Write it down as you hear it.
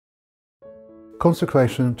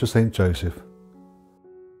Consecration to Saint Joseph.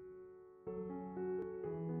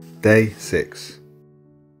 Day 6.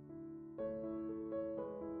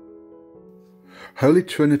 Holy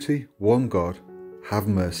Trinity, one God, have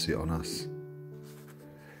mercy on us.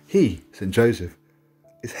 He, Saint Joseph,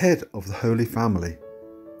 is head of the Holy Family,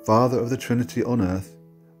 Father of the Trinity on earth,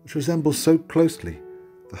 which resembles so closely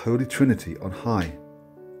the Holy Trinity on high.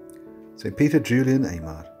 St. Peter Julian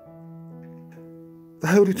Aymar. The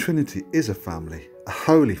Holy Trinity is a family, a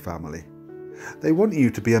holy family. They want you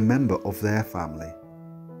to be a member of their family.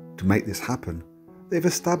 To make this happen, they've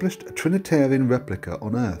established a Trinitarian replica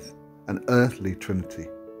on earth, an earthly Trinity.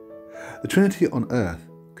 The Trinity on earth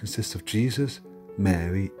consists of Jesus,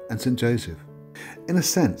 Mary, and St. Joseph. In a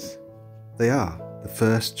sense, they are the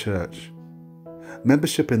first church.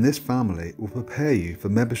 Membership in this family will prepare you for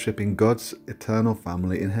membership in God's eternal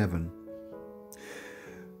family in heaven.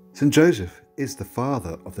 St. Joseph is the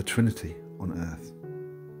father of the Trinity on earth.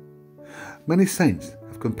 Many saints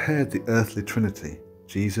have compared the earthly Trinity,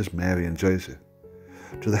 Jesus, Mary, and Joseph,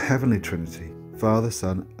 to the heavenly Trinity, Father,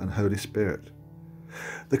 Son, and Holy Spirit.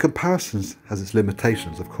 The comparison has its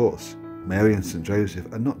limitations, of course. Mary and St.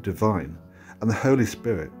 Joseph are not divine, and the Holy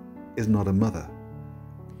Spirit is not a mother.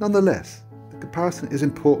 Nonetheless, the comparison is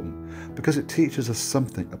important because it teaches us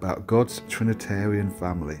something about God's Trinitarian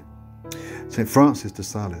family. St. Francis de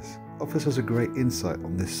Sales offers us a great insight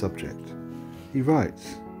on this subject. He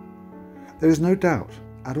writes, "There is no doubt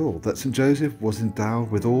at all that St. Joseph was endowed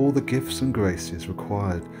with all the gifts and graces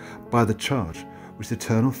required by the charge which the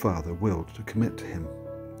Eternal Father willed to commit to him.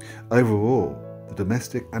 Overall, the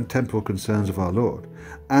domestic and temporal concerns of our Lord,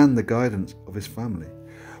 and the guidance of his family,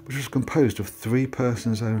 which was composed of 3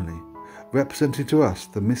 persons only, representing to us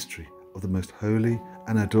the mystery of the most holy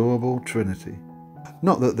and adorable Trinity.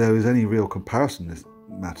 Not that there is any real comparison in this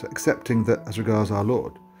matter, excepting that as regards our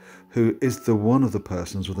Lord, who is the one of the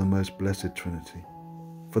persons of the most blessed Trinity.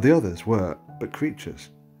 For the others were but creatures,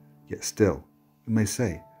 yet still we may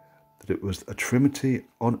say that it was a Trinity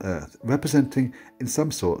on earth, representing in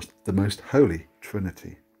some sorts the most holy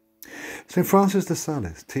Trinity." St. Francis de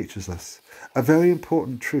Sales teaches us a very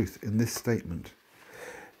important truth in this statement.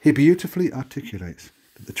 He beautifully articulates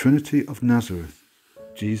that the Trinity of Nazareth,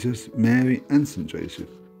 Jesus, Mary, and St. Joseph,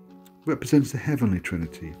 represents the heavenly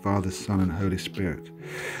Trinity, Father, Son, and Holy Spirit,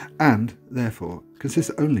 and therefore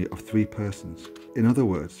consists only of 3 persons. In other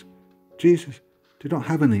words, Jesus did not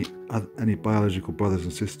have any biological brothers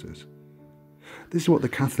and sisters. This is what the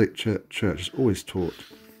Catholic Church has always taught.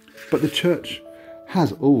 But the Church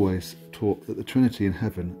has always taught that the Trinity in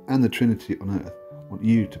heaven and the Trinity on earth want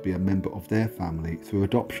you to be a member of their family through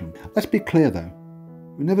adoption. Let's be clear though,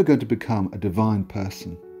 we're never going to become a divine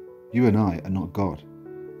person. You and I are not God,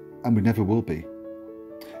 and we never will be.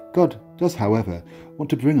 God does, however,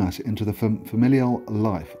 want to bring us into the familial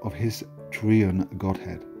life of his triune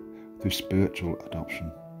Godhead through spiritual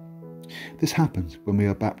adoption. This happens when we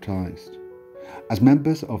are baptized. As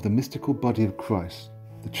members of the mystical body of Christ,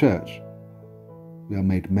 the Church, we are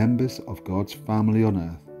made members of God's family on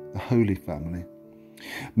earth, the Holy Family.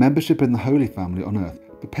 Membership in the Holy Family on earth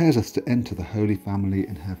prepares us to enter the Holy Family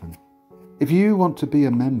in heaven. If you want to be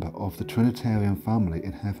a member of the Trinitarian family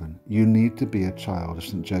in heaven, you need to be a child of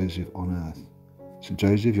St. Joseph on earth. St.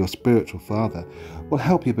 Joseph, your spiritual father, will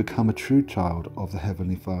help you become a true child of the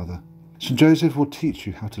Heavenly Father. St. Joseph will teach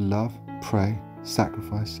you how to love, pray,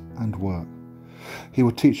 sacrifice, and work. He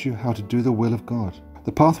will teach you how to do the will of God.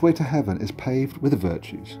 The pathway to heaven is paved with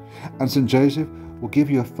virtues, and St. Joseph will give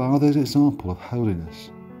you a father's example of holiness.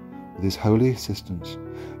 With his holy assistance,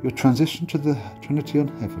 your transition to the Trinity on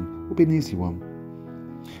heaven will be an easy one.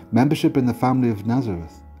 Membership in the family of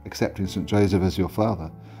Nazareth, accepting St. Joseph as your father,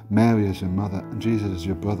 Mary as your mother, and Jesus as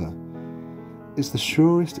your brother, is the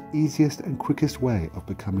surest, easiest, and quickest way of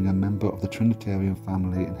becoming a member of the Trinitarian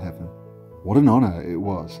family in heaven. What an honour it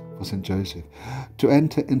was for St. Joseph to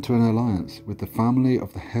enter into an alliance with the family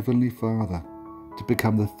of the Heavenly Father, to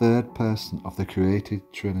become the 3rd person of the created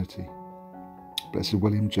Trinity. Blessed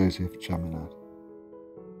William Joseph Chaminade.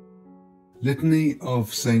 Litany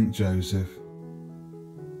of Saint Joseph.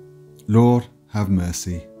 Lord, have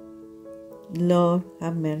mercy. Lord,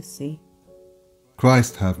 have mercy.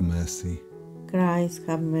 Christ, have mercy. Christ,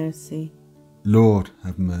 have mercy. Lord,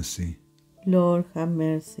 have mercy. Lord, have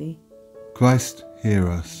mercy. Christ, hear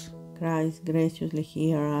us. Christ, graciously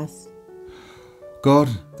hear us. God,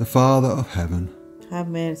 the Father of heaven, have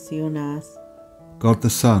mercy on us. God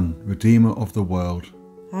the Son, Redeemer of the world,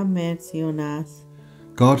 have mercy on us.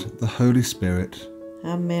 God the Holy Spirit,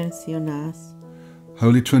 have mercy on us.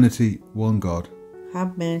 Holy Trinity, one God,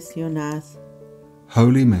 have mercy on us.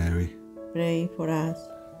 Holy Mary, pray for us.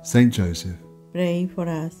 Saint Joseph, Pray for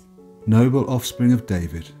us. Noble offspring of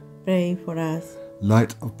David, Pray for us.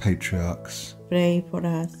 light of patriarchs, Pray for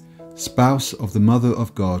us. spouse of the Mother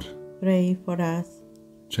of God, Pray for us.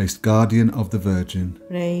 chaste guardian of the Virgin,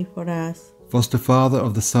 Pray for us. foster father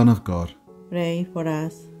of the Son of God, Pray for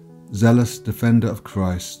us. zealous defender of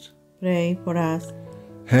Christ, Pray for us.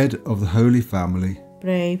 head of the Holy Family,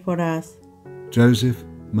 Pray for us. Joseph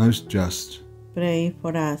most just, Pray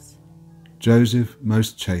for us. Joseph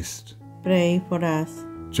most chaste, Pray for us.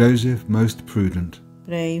 Joseph most prudent,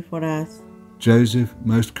 Pray for us. Joseph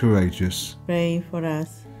most courageous, Pray for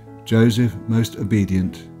us. Joseph most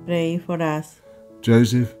obedient, Pray for us.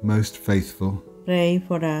 Joseph most faithful, Pray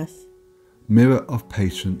for us. mirror of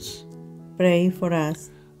patience, Pray for us.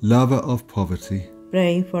 lover of poverty,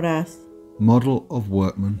 Pray for us. model of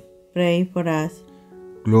workman, Pray for us.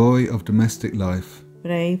 glory of domestic life,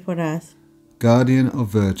 Pray for us. guardian of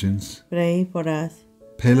virgins, Pray for us.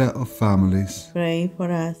 pillar of families, Pray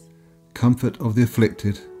for us. comfort of the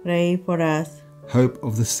afflicted, Pray for us. hope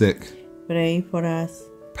of the sick, Pray for us.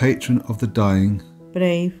 patron of the dying,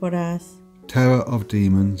 Pray for us. terror of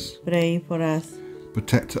demons, Pray for us.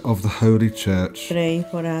 protector of the Holy Church, Pray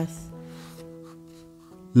for us.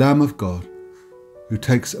 Lamb of God, who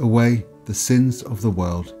takes away the sins of the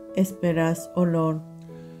world, Esperas, O Lord.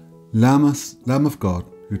 Lamb of God,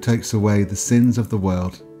 who takes away the sins of the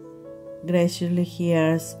world, Graciously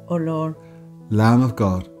hear us, O Lord. Lamb of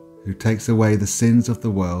God, who takes away the sins of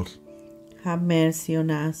the world. Have mercy on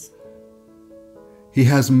us, He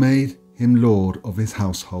has made him Lord of his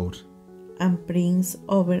household. and prince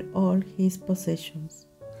over all his possessions.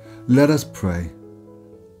 Let us pray.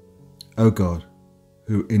 O God,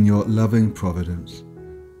 who in your loving providence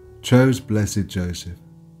chose blessed Joseph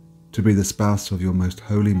to be the spouse of your most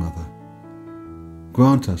holy mother,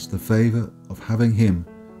 grant us the favour of having him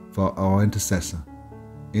for our intercessor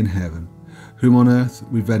in heaven, whom on earth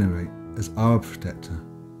we venerate as our protector.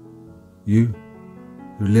 You,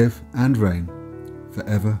 who live and reign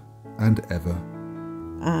forever and ever.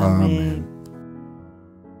 Amen.